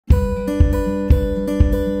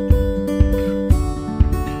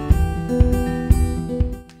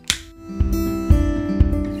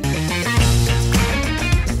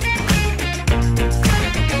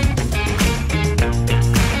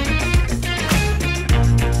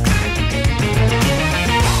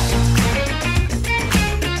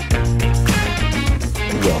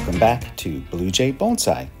back to Blue Jay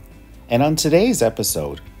Bonsai, and on today's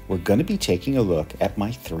episode, we're going to be taking a look at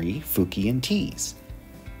my 3 Fukien teas,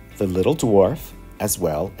 the little dwarf as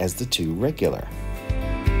well as the 2 regular.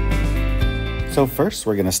 So first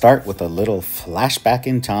we're going to start with a little flashback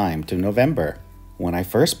in time to November, when I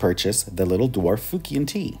first purchased the little dwarf Fukien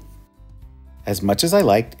tea. As much as I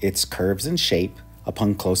liked its curves and shape,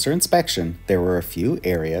 upon closer inspection, there were a few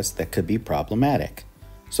areas that could be problematic.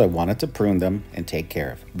 So I wanted to prune them and take care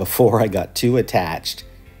of it before I got too attached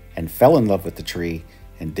and fell in love with the tree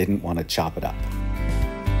and didn't want to chop it up.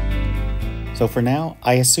 So for now,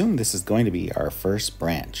 I assume this is going to be our first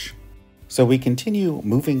branch. So we continue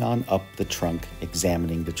moving on up the trunk,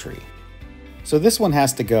 examining the tree. So this one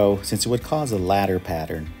has to go since it would cause a ladder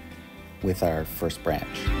pattern with our first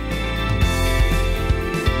branch.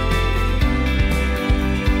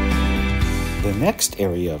 The next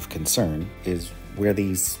area of concern is where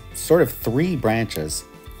these sort of 3 branches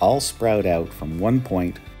all sprout out from one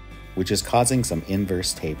point, which is causing some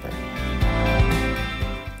inverse taper.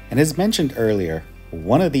 And as mentioned earlier,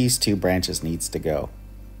 one of these 2 branches needs to go.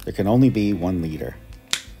 There can only be 1 leader.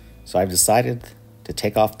 So I've decided to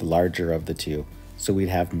take off the larger of the 2 so we'd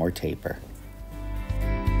have more taper.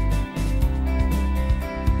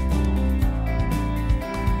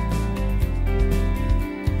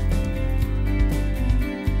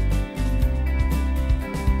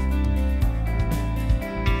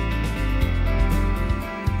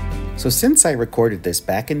 So since I recorded this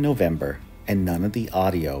back in November and none of the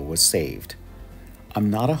audio was saved, I'm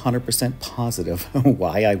not 100% positive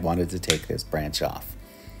why I wanted to take this branch off.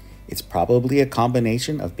 It's probably a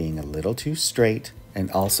combination of being a little too straight and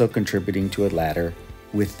also contributing to a ladder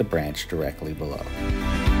with the branch directly below.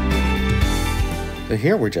 So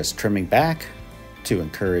here we're just trimming back to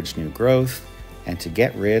encourage new growth and to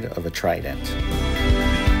get rid of a trident.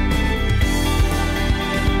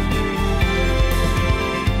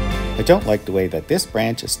 I don't like the way that this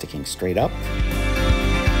branch is sticking straight up,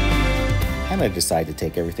 and I decided to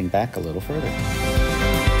take everything back a little further.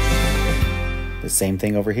 The same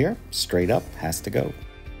thing over here, straight up has to go.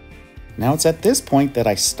 Now it's at this point that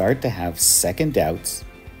I start to have second doubts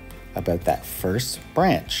about that first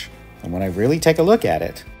branch, and when I really take a look at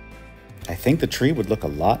it, I think the tree would look a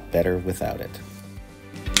lot better without it.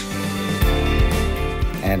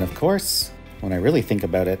 And of course, when I really think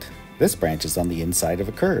about it, this branch is on the inside of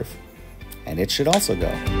a curve, and it should also go.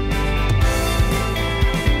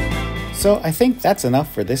 So I think that's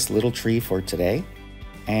enough for this little tree for today,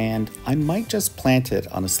 and I might just plant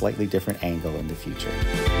it on a slightly different angle in the future.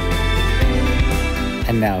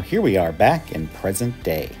 And now here we are back in present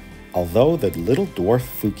day. Although the little dwarf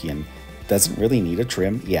Fukien doesn't really need a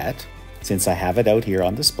trim yet, since I have it out here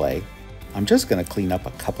on display, I'm just going to clean up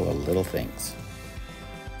a couple of little things.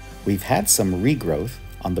 We've had some regrowth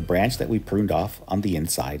on the branch that we pruned off on the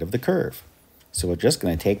inside of the curve. So we're just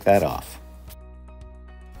going to take that off.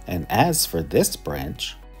 And as for this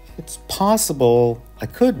branch, it's possible I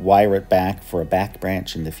could wire it back for a back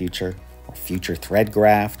branch in the future, or future thread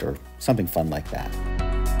graft, or something fun like that.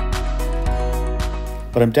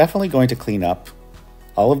 But I'm definitely going to clean up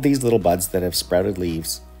all of these little buds that have sprouted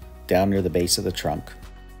leaves down near the base of the trunk.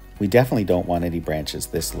 We definitely don't want any branches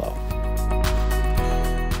this low.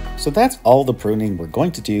 So that's all the pruning we're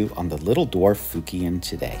going to do on the little dwarf Fukien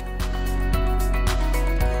today.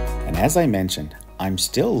 And as I mentioned, I'm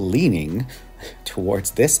still leaning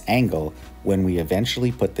towards this angle when we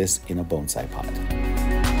eventually put this in a bonsai pot.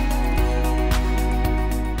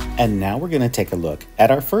 And now we're going to take a look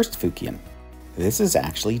at our first Fukien. This is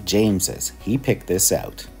actually James's. He picked this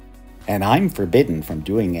out. And I'm forbidden from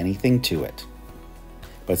doing anything to it.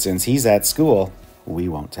 But since he's at school, we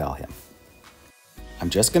won't tell him. I'm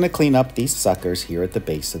just going to clean up these suckers here at the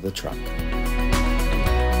base of the trunk.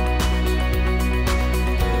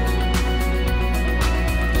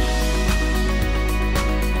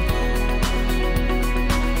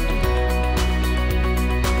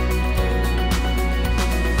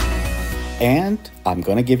 And I'm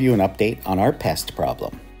going to give you an update on our pest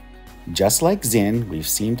problem. Just like Zin, we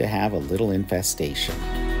seem to have a little infestation.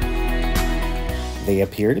 They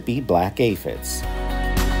appear to be black aphids.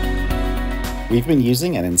 We've been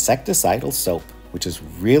using an insecticidal soap, which has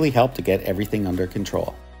really helped to get everything under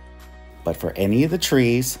control. But for any of the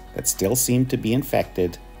trees that still seem to be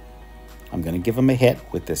infected, I'm going to give them a hit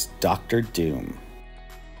with this Dr. Doom.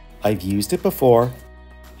 I've used it before,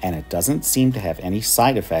 and it doesn't seem to have any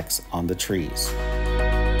side effects on the trees.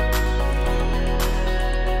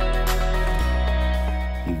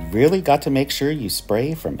 You really got to make sure you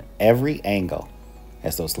spray from every angle,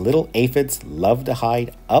 as those little aphids love to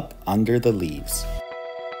hide up under the leaves.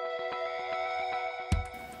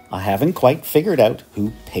 I haven't quite figured out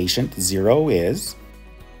who patient zero is,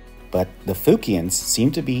 but the Fukiens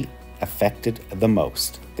seem to be affected the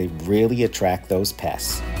most. They really attract those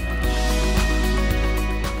pests.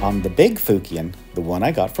 On the big Fukien, the one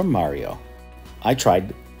I got from Mario, I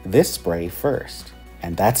tried this spray first,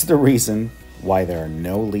 and that's the reason why there are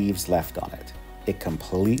no leaves left on it. It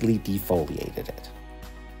completely defoliated it.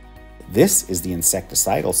 This is the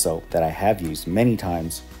insecticidal soap that I have used many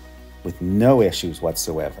times with no issues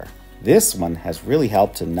whatsoever. This one has really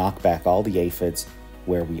helped to knock back all the aphids,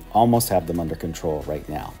 where we almost have them under control right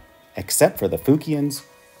now, except for the Fukiens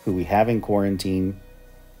who we have in quarantine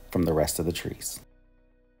from the rest of the trees.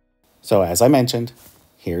 So as I mentioned,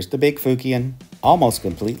 here's the big Fukien, almost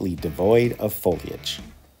completely devoid of foliage.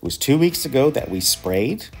 It was 2 weeks ago that we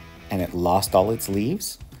sprayed and it lost all its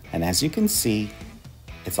leaves. And as you can see,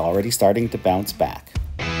 it's already starting to bounce back.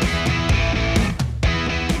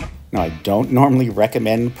 Now, I don't normally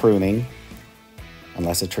recommend pruning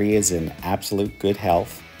unless a tree is in absolute good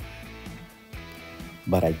health,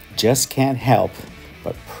 but I just can't help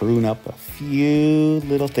but prune up a few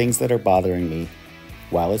little things that are bothering me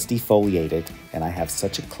while it's defoliated and I have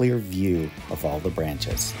such a clear view of all the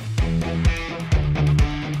branches.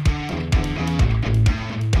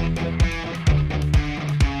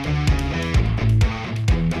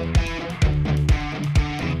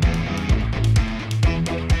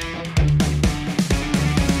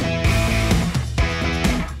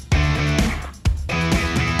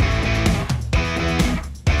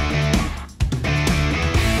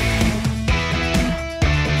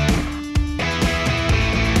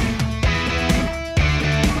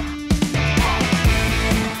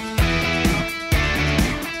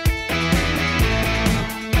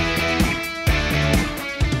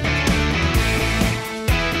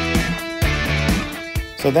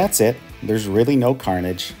 So that's it. There's really no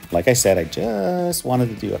carnage. Like I said, I just wanted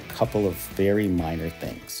to do a couple of very minor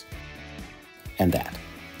things. And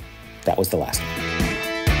that was the last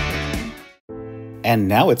one. And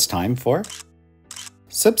now it's time for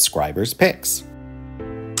subscribers' picks.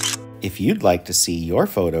 If you'd like to see your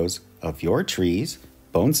photos of your trees,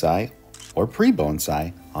 bonsai or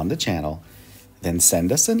pre-bonsai on the channel, then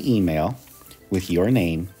send us an email with your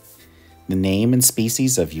name, the name and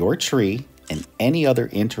species of your tree, and any other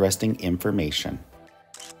interesting information.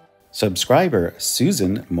 Subscriber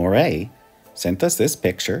Susan Moray sent us this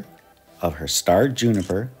picture of her starred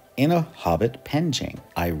juniper in a hobbit penjing.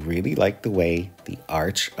 I really like the way the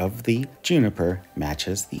arch of the juniper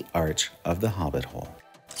matches the arch of the hobbit hole.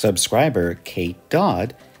 Subscriber Kate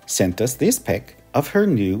Dodd sent us this pic of her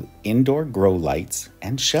new indoor grow lights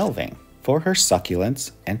and shelving for her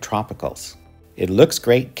succulents and tropicals. It looks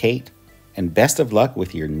great, Kate, and best of luck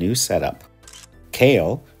with your new setup.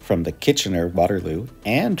 Kale from the Kitchener, Waterloo,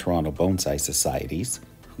 and Toronto Bonsai Societies,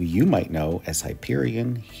 who you might know as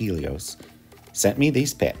Hyperion Helios, sent me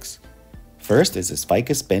these pics. First is his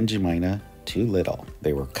Ficus benjamina too little.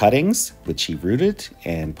 They were cuttings, which he rooted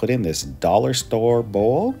and put in this dollar store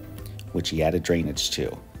bowl, which he added drainage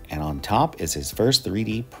to. And on top is his first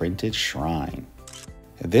 3D printed shrine.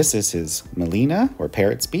 This is his Melina, or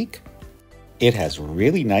parrot's beak. It has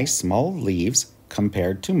really nice small leaves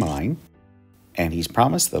compared to mine, and he's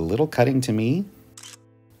promised the little cutting to me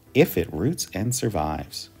if it roots and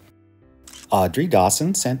survives. Audrey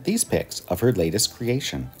Dawson sent these pics of her latest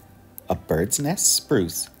creation, a bird's nest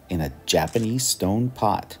spruce in a Japanese stone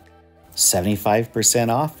pot. 75%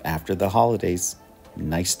 off after the holidays.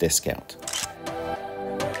 Nice discount.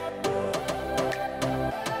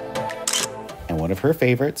 And one of her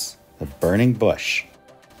favorites, the burning bush.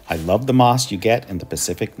 I love the moss you get in the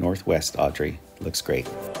Pacific Northwest, Audrey. Looks great.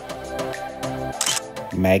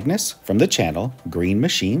 Magnus from the channel Green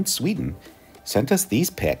Machine Sweden sent us these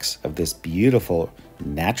pics of this beautiful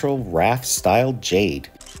natural raft style jade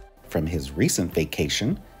from his recent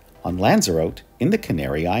vacation on Lanzarote in the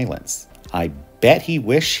Canary Islands. I bet he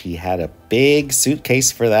wished he had a big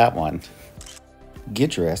suitcase for that one.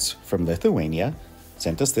 Gidris from Lithuania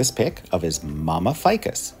sent us this pic of his Mama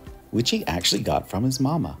Ficus, which he actually got from his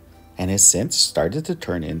mama and has since started to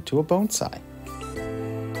turn into a bonsai.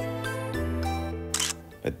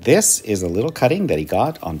 But this is a little cutting that he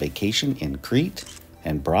got on vacation in Crete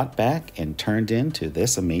and brought back and turned into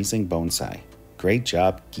this amazing bonsai. Great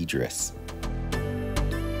job, Gidris.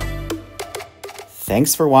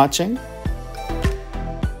 Thanks for watching,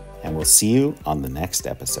 and we'll see you on the next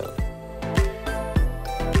episode.